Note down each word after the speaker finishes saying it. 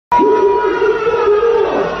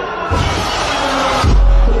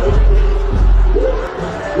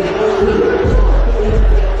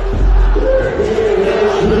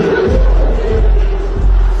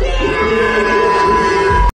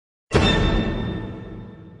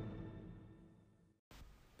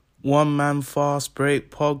One Man Fast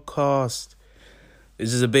Break podcast.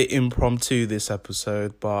 This is a bit impromptu, this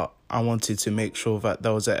episode, but I wanted to make sure that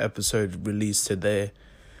there was an episode released today.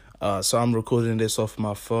 So I'm recording this off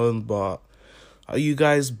my phone, but how you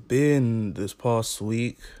guys been this past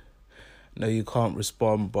week? No, you can't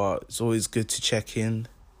respond, but it's always good to check in.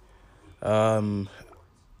 That's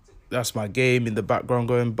my game in the background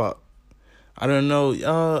going, but I don't know.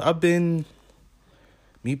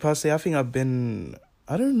 Me personally,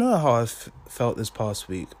 I don't know how I've felt this past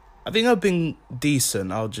week. I think I've been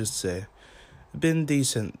decent, I'll just say. I've been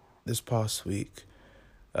decent this past week.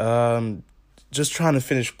 Just trying to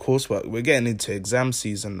finish coursework. We're getting into exam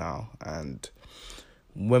season now, and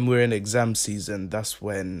when we're in exam season, that's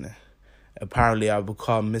when apparently I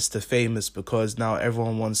become Mr. Famous, because now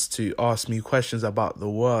everyone wants to ask me questions about the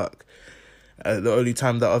work. The only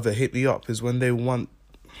time that ever hit me up is when they want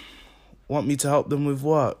me to help them with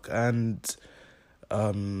work, and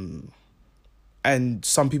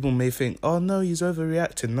some people may think, oh no, he's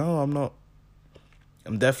overreacting. No, I'm not.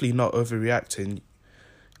 I'm definitely not overreacting.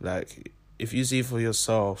 Like, if you see for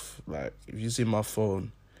yourself, like, if you see my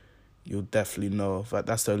phone, you'll definitely know that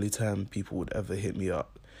that's the only time people would ever hit me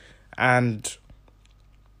up. And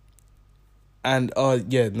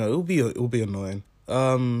yeah, no, it'll be annoying.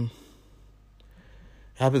 It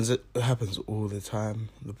happens all the time.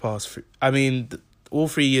 All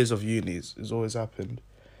 3 years of uni, it's always happened.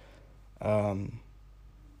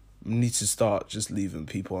 Need to start just leaving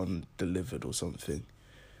people undelivered or something.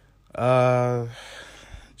 I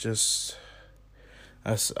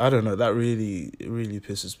don't know. That really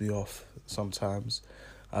pisses me off sometimes.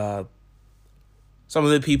 Some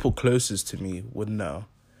of the people closest to me would know,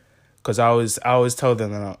 because I always tell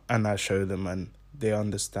them and I show them and they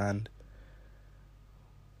understand.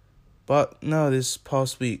 But no, this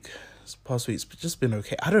past week's just been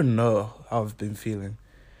okay. I don't know how I've been feeling.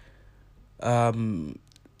 I've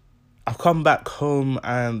come back home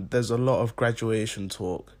and there's a lot of graduation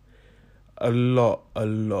talk. A lot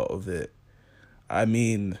of it. I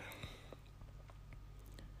mean,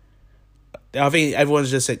 I think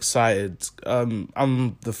everyone's just excited.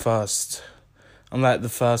 I'm like the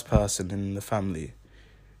first person in the family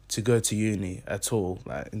to go to uni at all,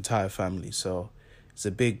 like entire family. So it's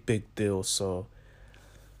a big deal. So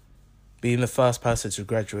being the first person to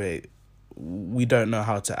graduate, we don't know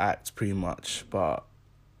how to act pretty much, but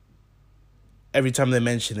every time they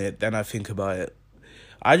mention it, then I think about it.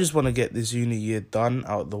 I just want to get this uni year done,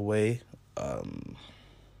 out the way. I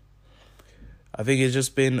think it's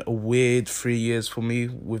just been a weird 3 years for me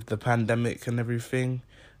with the pandemic and everything,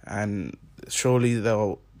 and surely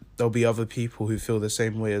there'll be other people who feel the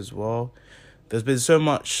same way as well. There's been so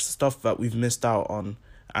much stuff that we've missed out on,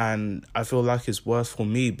 and I feel like it's worse for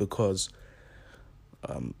me because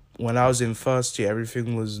when I was in first year,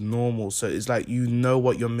 everything was normal. So it's like you know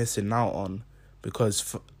what you're missing out on,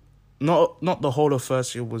 because not the whole of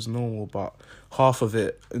first year was normal, but half of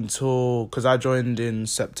it, because I joined in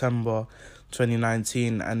September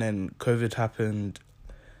 2019, and then COVID happened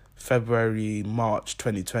March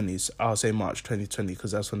 2020. So I'll say March 2020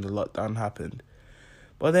 because that's when the lockdown happened.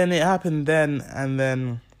 But then it happened then, and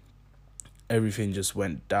then everything just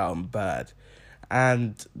went down bad.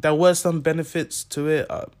 And there were some benefits to it.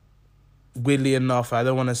 Weirdly enough, I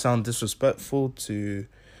don't want to sound disrespectful to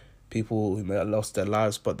people who may have lost their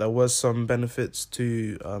lives, but there was some benefits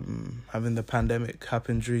to having the pandemic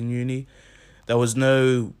happen during uni. I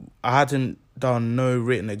hadn't done no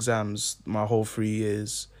written exams my whole 3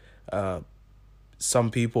 years.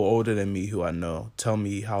 Some people older than me who I know tell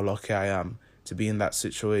me how lucky I am to be in that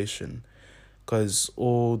situation, because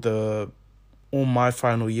all my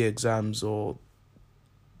final year exams or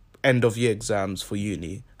end of year exams for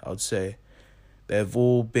uni, I would say, they've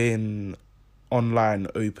all been online,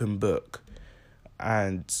 open book,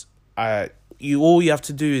 and all you have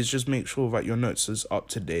to do is just make sure that your notes is up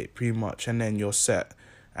to date pretty much, and then you're set,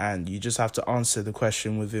 and you just have to answer the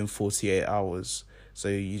question within 48 hours. So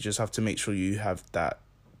you just have to make sure you have that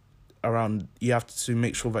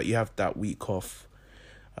week off,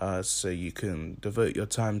 so you can devote your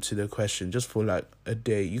time to the question just for like a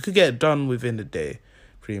day. You could get it done within a day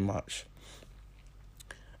pretty much.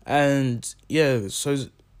 And yeah, so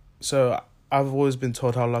I've always been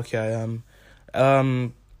told how lucky I am.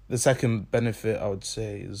 The second benefit I would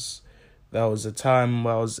say is there was a time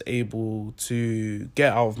where I was able to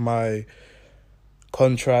get out of my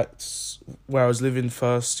contracts where I was living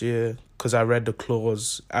first year, because I read the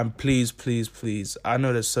clause. And please, I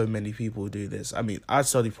know there's so many people who do this. I mean, I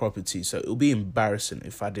study property, so it would be embarrassing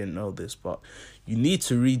if I didn't know this, but you need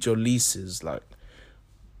to read your leases. Like,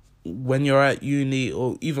 when you're at uni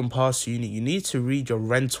or even past uni, you need to read your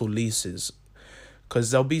rental leases,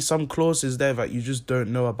 because there'll be some clauses there that you just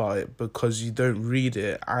don't know about it because you don't read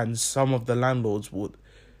it, and some of the landlords would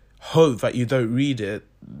hope that you don't read it.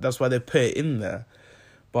 That's why they put it in there.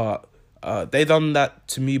 But they done that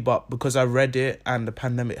to me, but because I read it and the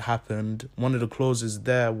pandemic happened, one of the clauses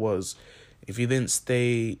there was if you didn't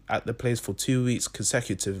stay at the place for 2 weeks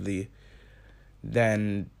consecutively,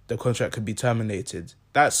 then the contract could be terminated.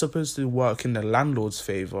 That's supposed to work in the landlord's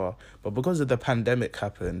favour, but because of the pandemic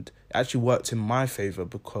happened, it actually worked in my favour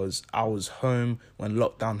because I was home when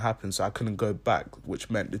lockdown happened, so I couldn't go back, which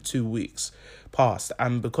meant the 2 weeks passed.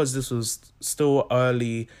 And because this was still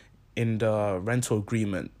early in the rental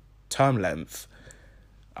agreement term length,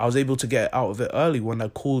 I was able to get out of it early when I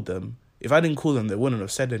called them. If I didn't call them, they wouldn't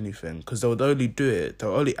have said anything, because they would only do it,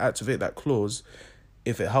 they'll only activate that clause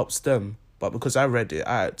if it helps them. But because I read it,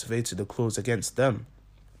 I activated the clause against them.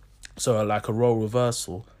 So like a role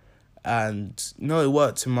reversal. And it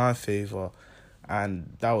worked in my favour.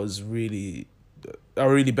 And that really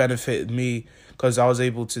benefited me, because I was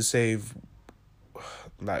able to save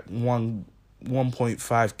like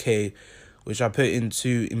 1.5k, which I put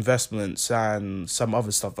into investments and some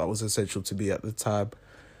other stuff that was essential to me at the time.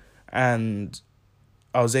 And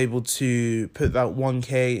I was able to put that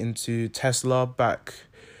 1k into Tesla back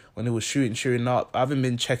when it was shooting up. I haven't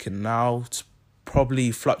been checking now. It's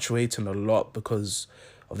probably fluctuating a lot because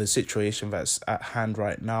of the situation that's at hand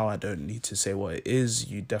right now. I don't need to say what it is.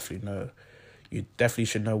 You definitely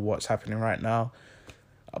should know what's happening right now.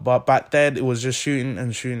 But back then, it was just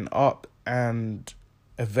shooting up. And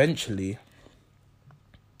eventually,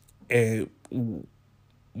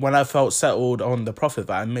 when I felt settled on the profit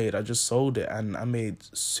that I made, I just sold it. And I made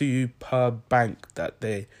superb bank that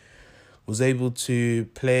day. Was able to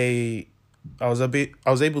play. I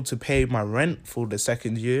was able to pay my rent for the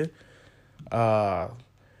second year,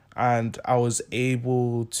 and I was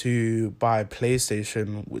able to buy a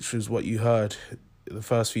PlayStation, which was what you heard the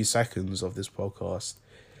first few seconds of this podcast,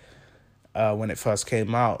 when it first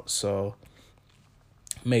came out. So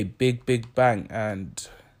made big bang, and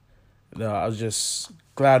I was just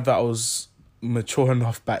glad that I was mature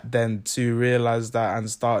enough back then to realize that and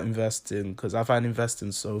start investing, because I find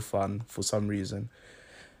investing so fun for some reason.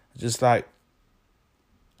 Just like,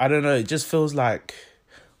 I don't know, it just feels like,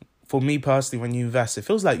 for me personally, when you invest, it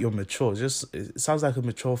feels like you're mature. It sounds like a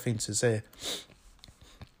mature thing to say.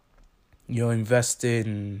 You're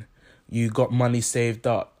investing, you got money saved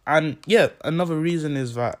up. And yeah, another reason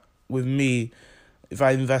is that with me, if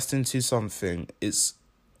I invest into something, it's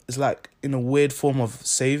like in a weird form of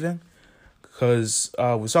saving. Because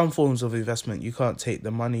with some forms of investment, you can't take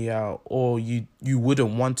the money out, or you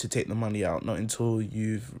wouldn't want to take the money out, not until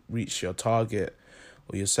you've reached your target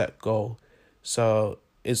or your set goal. So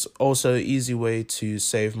it's also an easy way to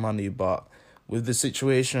save money. But with the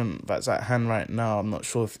situation that's at hand right now, I'm not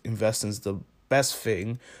sure if investing is the best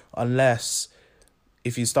thing, unless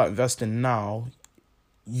if you start investing now,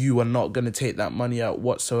 you are not going to take that money out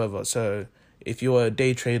whatsoever. So if you're a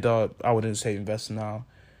day trader, I wouldn't say invest now.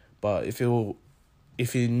 But if you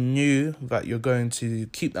knew that you're going to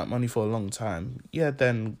keep that money for a long time,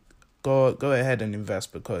 then go ahead and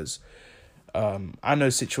invest, because I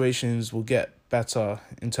know situations will get better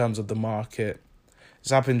in terms of the market.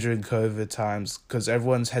 It's happened during COVID times, because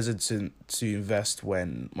everyone's hesitant to invest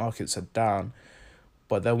when markets are down.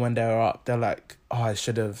 But then when they're up, they're like, oh, I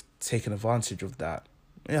should have taken advantage of that.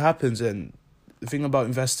 It happens, and the thing about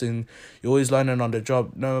investing, you're always learning on the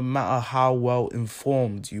job. No matter how well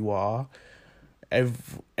informed you are,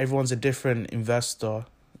 everyone's a different investor.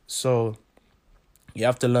 So you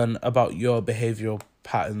have to learn about your behavioral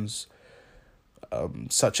patterns,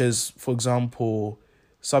 such as, for example,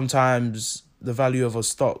 sometimes the value of a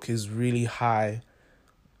stock is really high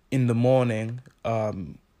in the morning,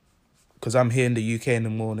 because I'm here in the UK in the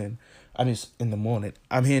morning.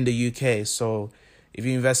 I'm here in the UK, so if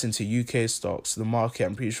you invest into UK stocks, the market,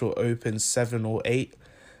 I'm pretty sure, opens 7 or 8.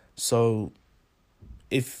 So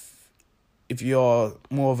if you're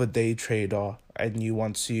more of a day trader and you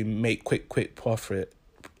want to make quick profit,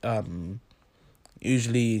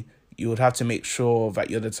 usually you would have to make sure that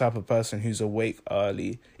you're the type of person who's awake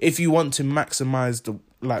early. If you want to maximize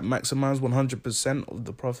 100% of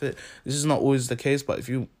the profit, this is not always the case, but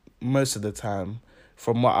most of the time,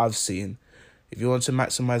 from what I've seen, if you want to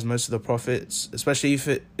maximize most of the profits, especially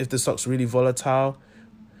if the stock's really volatile,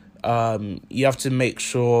 you have to make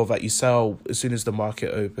sure that you sell as soon as the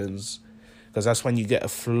market opens, because that's when you get a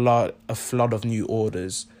flood of new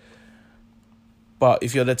orders. But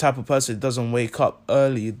if you're the type of person that doesn't wake up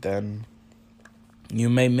early, then you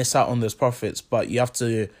may miss out on those profits. But you have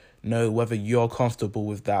to know whether you're comfortable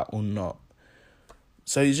with that or not.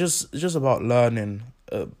 So it's just about learning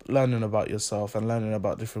about yourself and learning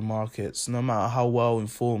about different markets, no matter how well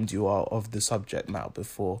informed you are of the subject matter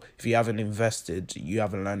before. If you haven't invested, you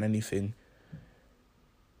haven't learned anything.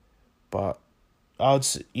 But I'll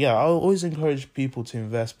always encourage people to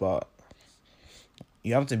invest, but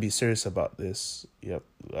you have to be serious about this. Yep,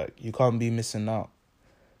 like you can't be missing out.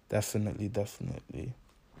 Definitely.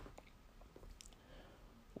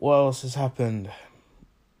 What else has happened?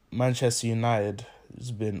 Manchester United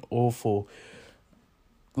has been awful.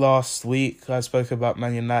 Last week I spoke about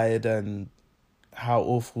Man United and how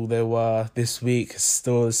awful they were. This week it's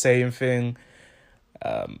still the same thing.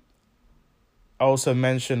 I also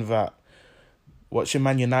mentioned that watching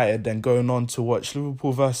Man United, then going on to watch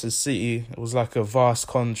Liverpool versus City, it was like a vast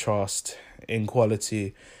contrast in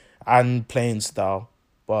quality and playing style.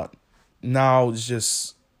 But now it's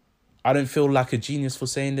just, I don't feel like a genius for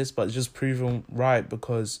saying this, but it's just proven right,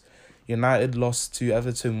 because United lost to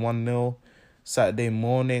Everton 1-0 Saturday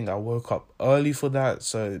morning. I woke up early for that,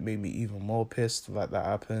 so it made me even more pissed that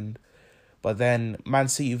happened. But then Man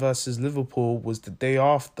City versus Liverpool was the day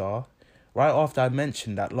after, right after I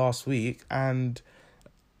mentioned that last week, and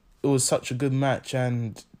it was such a good match,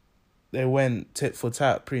 and they went tit for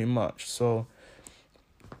tat pretty much. So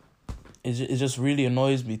it just really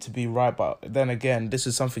annoys me to be right, but then again, this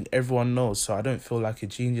is something everyone knows, so I don't feel like a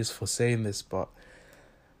genius for saying this, but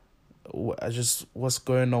what's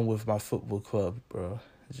going on with my football club, bro?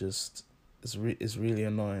 It's really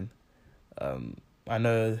annoying. I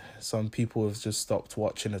know some people have just stopped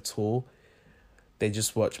watching at all. They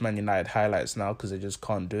just watch Man United highlights now because they just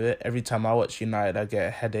can't do it. Every time I watch United, I get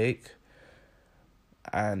a headache.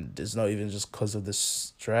 And it's not even just because of the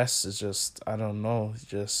stress. It's just, I don't know.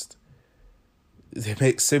 They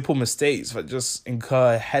make simple mistakes but just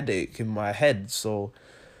incur a headache in my head. So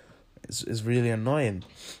it's really annoying.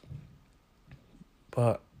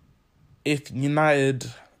 But if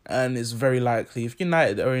United, and it's very likely, if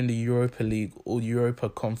United are in the Europa League or Europa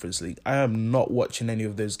Conference League, I am not watching any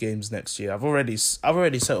of those games next year. I've already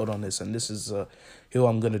settled on this, and this is a hill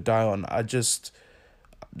I'm going to die on. I just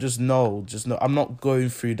know. I'm not going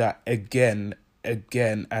through that again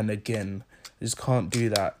and again. I just can't do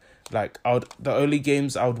that. Like, the only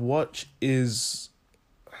games I would watch is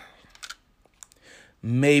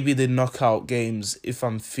maybe the knockout games if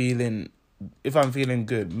I'm feeling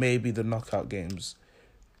good. Maybe the knockout games,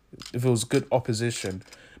 if it was good opposition,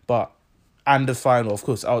 and the final, of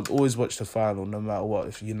course, I would always watch the final no matter what,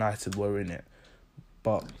 if United were in it.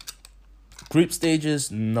 But group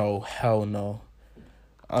stages, no, hell no.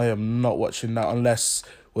 I am not watching that unless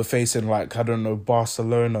we're facing, like, I don't know,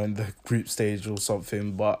 Barcelona in the group stage or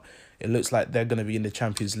something, but it looks like they're going to be in the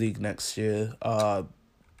Champions League next year,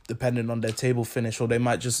 depending on their table finish, or they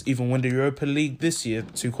might just even win the Europa League this year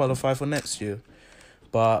to qualify for next year.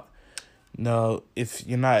 But no, if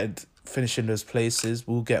United finish in those places,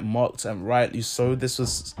 we'll get mocked, and rightly so. This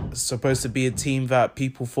was supposed to be a team that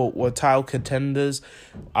people thought were title contenders.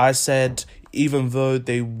 I said, even though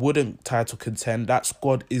they wouldn't title contend, that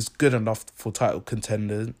squad is good enough for title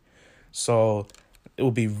contenders. So it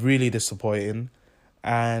will be really disappointing.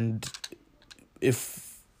 And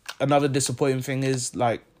if another disappointing thing is,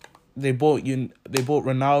 like, they bought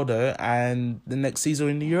Ronaldo, and the next season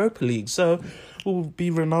in the Europa League, so it will be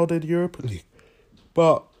Ronaldo in the Europa League.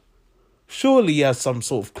 But surely he has some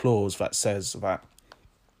sort of clause that says that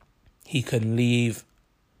he can leave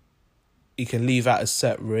at a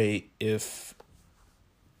set rate if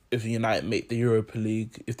United make the Europa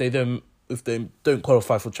League, if they don't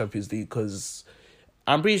qualify for Champions League, because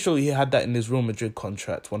I'm pretty sure he had that in his Real Madrid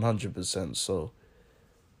contract 100%. So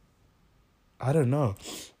I don't know.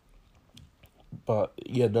 But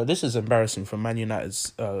yeah, no, this is embarrassing from Man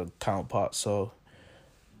United's counterpart. So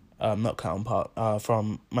not counterpart.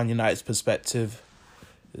 From Man United's perspective,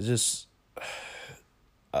 it's just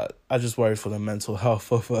I just worry for the mental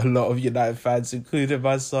health of a lot of United fans, including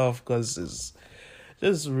myself, because it's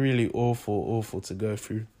just really awful to go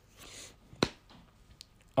through.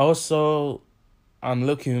 Also, I'm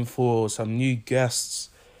looking for some new guests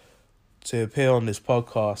to appear on this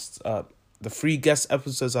podcast. The 3 guest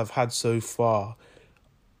episodes I've had so far,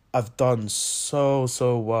 I've done so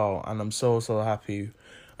well, and I'm so happy.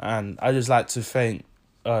 And I just like to thank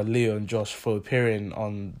Leo and Josh for appearing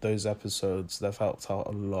on those episodes. They've helped out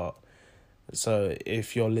a lot. So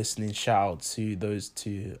if you're listening, shout out to those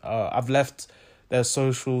two. I've left their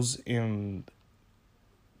socials in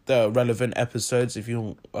the relevant episodes if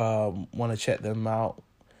you want to check them out.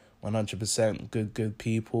 100% good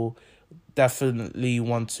people. Definitely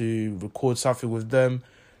want to record something with them.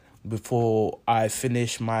 before I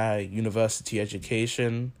finish my university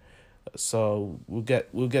education. So we'll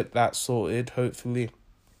get that sorted, hopefully.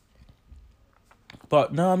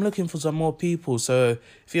 But no, I'm looking for some more people. So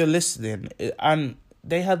if you're listening, and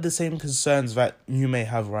they have the same concerns that you may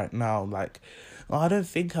have right now, like, oh, I don't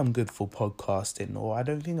think I'm good for podcasting, or I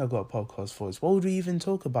don't think I got a podcast voice. What would we even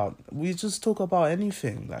talk about? We just talk about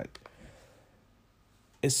anything. Like,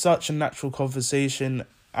 it's such a natural conversation,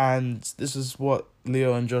 and this is what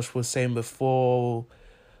Leo and Josh were saying before.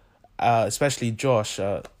 Especially Josh,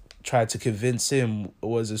 tried to convince him it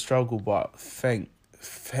was a struggle, but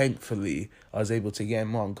thankfully I was able to get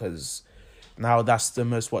him on, because now that's the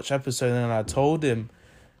most watched episode, and I told him,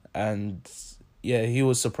 and yeah, he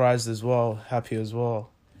was surprised as well, happy as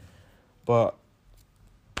well. But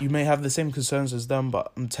you may have the same concerns as them,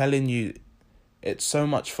 but I'm telling you, it's so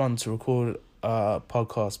much fun to record a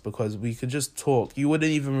podcast, because we could just talk. You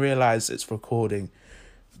wouldn't even realize it's recording.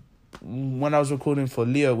 When I was recording for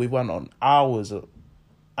Leo, we went on hours,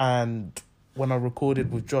 and when I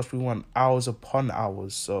recorded with Josh, we went hours upon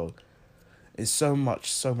hours. So it's so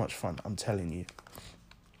much fun, I'm telling you.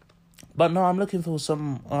 But no, I'm looking for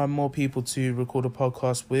some more people to record a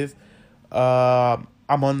podcast with. I'm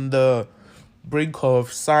on the brink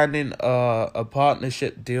of signing a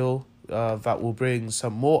partnership deal that will bring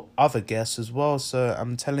some more other guests as well. So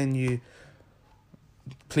I'm telling you,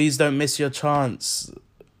 please don't miss your chance.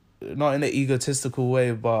 Not in an egotistical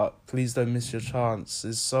way, but please don't miss your chance.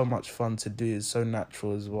 It's so much fun to do. It's so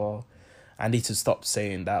natural as well. I need to stop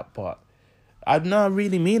saying that, but I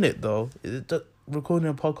really mean it though. Recording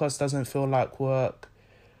a podcast doesn't feel like work.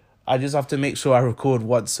 I just have to make sure I record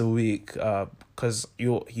once a week, because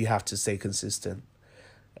you have to stay consistent.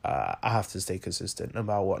 I have to stay consistent no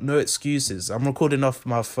matter what. No excuses. I'm recording off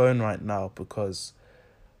my phone right now because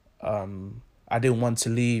I didn't want to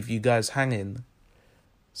leave you guys hanging.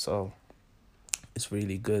 So it's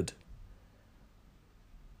really good.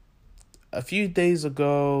 A few days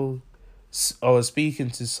ago, I was speaking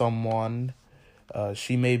to someone.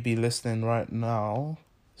 She may be listening right now.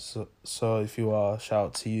 So if you are, shout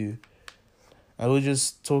out to you. And we were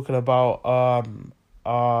just talking about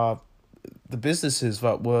the businesses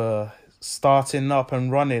that were starting up and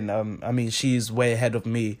running. I mean, she's way ahead of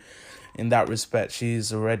me in that respect.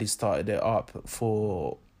 She's already started it up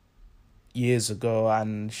for years ago,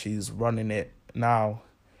 and she's running it now.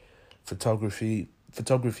 Photography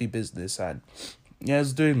business, and yeah,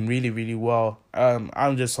 it's doing really, really well.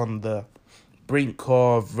 I'm just on the brink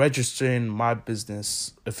of registering my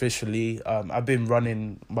business officially. I've been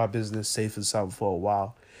running my business safe and sound for a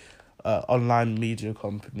while. Online media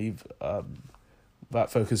company that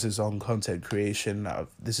focuses on content creation.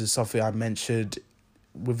 This is something I mentioned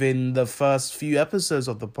within the first few episodes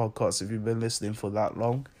of the podcast, if you've been listening for that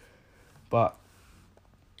long. But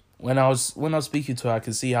when I was speaking to her, I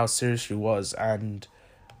could see how serious she was, and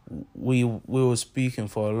we were speaking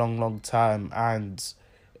for a long time, and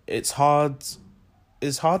it's hard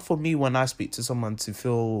for me when I speak to someone to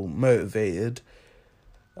feel motivated,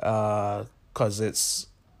 because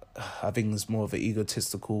I think it's more of an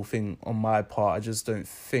egotistical thing on my part. I just don't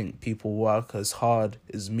think people work as hard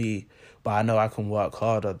as me, but I know I can work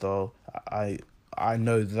harder though. I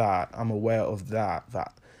know that, I'm aware of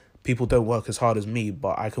that people don't work as hard as me,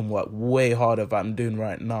 but I can work way harder than I'm doing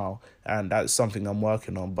right now, and that's something I'm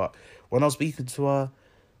working on. But when I was speaking to her,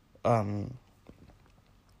 I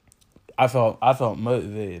felt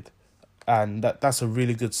motivated, and that's a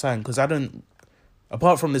really good sign, because I don't,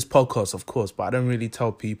 apart from this podcast, of course, but I don't really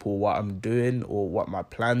tell people what I'm doing or what my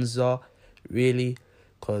plans are, really,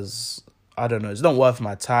 because I don't know, it's not worth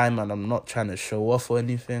my time, and I'm not trying to show off or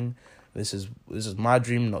anything. This is my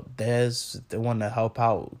dream, not theirs. If they want to help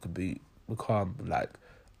out, it could become like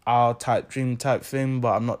our dream type thing, but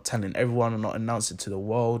I'm not telling everyone, I'm not announcing to the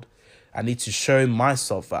world. I need to show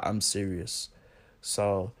myself that I'm serious.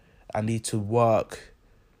 So I need to work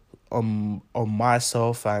on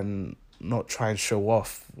myself and not try and show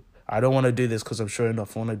off. I don't want to do this because I'm showing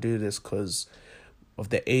off. I want to do this because of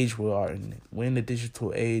the age we are in. We're in the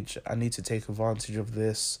digital age. I need to take advantage of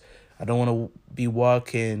this. I don't want to be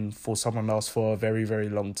working for someone else for a very, very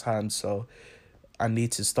long time. So I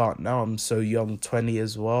need to start now. I'm so young, 20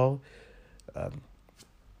 as well.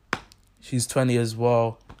 She's 20 as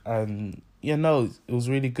well. And, it was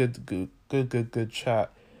really good chat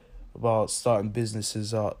about starting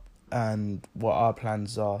businesses up and what our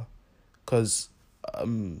plans are. Because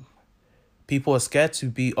people are scared to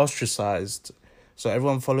be ostracized. So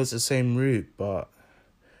everyone follows the same route,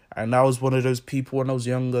 and I was one of those people when I was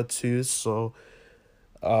younger too, so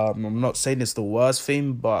I'm not saying it's the worst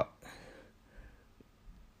thing, but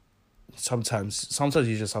sometimes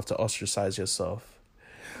you just have to ostracize yourself.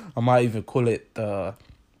 I might even call it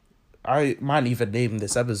I might even name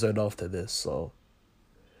this episode after this. So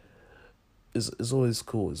it's always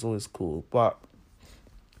cool. It's always cool. But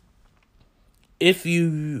if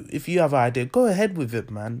you have an idea, go ahead with it,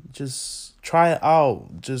 man. Just try it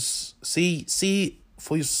out. Just see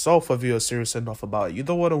for yourself whether you're serious enough about it. You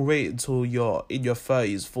don't want to wait until you're in your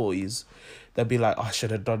 30s, 40s. Then be like, oh, I should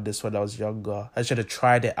have done this when I was younger. I should have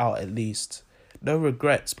tried it out at least. No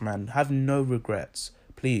regrets, man. Have no regrets.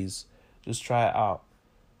 Please, just try it out.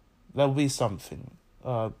 There'll be something.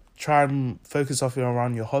 Try and focus something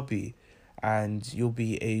around your hobby, and you'll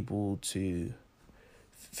be able to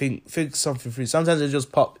think something through. Sometimes it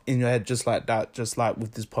just pop in your head just like that, just like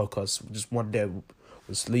with this podcast. Just one day I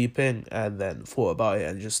was sleeping and then thought about it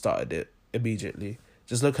and just started it immediately.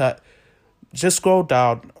 Just scroll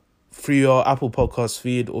down through your Apple Podcast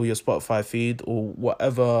feed or your Spotify feed or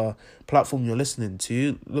whatever platform you're listening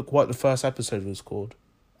to. Look what the first episode was called.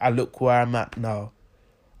 And look where I'm at now.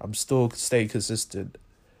 I'm still staying consistent.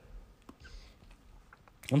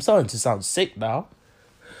 I'm starting to sound sick now.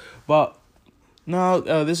 But no,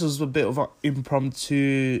 this was a bit of an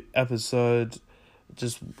impromptu episode.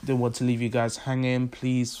 Just didn't want to leave you guys hanging.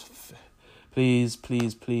 Please,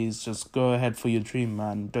 just go ahead for your dream,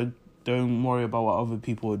 man. Don't worry about what other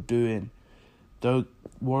people are doing. Don't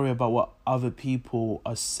worry about what other people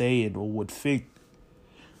are saying or would think.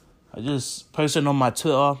 I just posted on my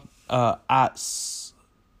Twitter, how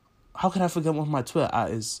can I forget what my Twitter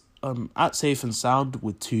at is? At Safe and Sound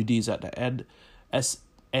with 2 Ds at the end.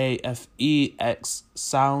 SAFEX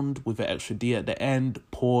Sound with an extra D at the end.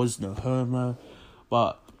 Pause, no homo.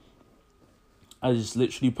 But I just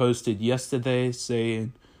literally posted yesterday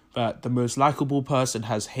saying that the most likable person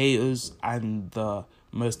has haters and the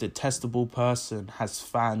most detestable person has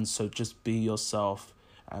fans, so just be yourself.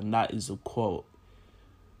 And that is a quote.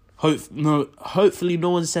 Hopefully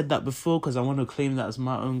no one said that before, because I want to claim that as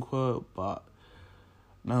my own quote, but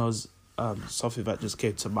that was something that just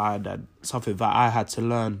came to mind and something that I had to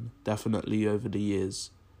learn definitely over the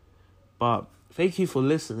years. But thank you for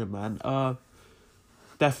listening, man.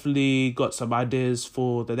 Definitely got some ideas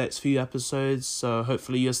for the next few episodes, so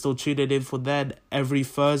hopefully you're still tuning in for that every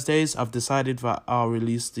Thursdays. I've decided that I'll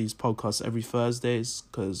release these podcasts every Thursdays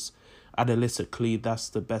because analytically that's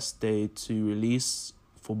the best day to release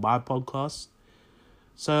for my podcast.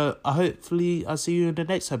 So hopefully I'll see you in the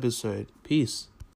next episode. Peace.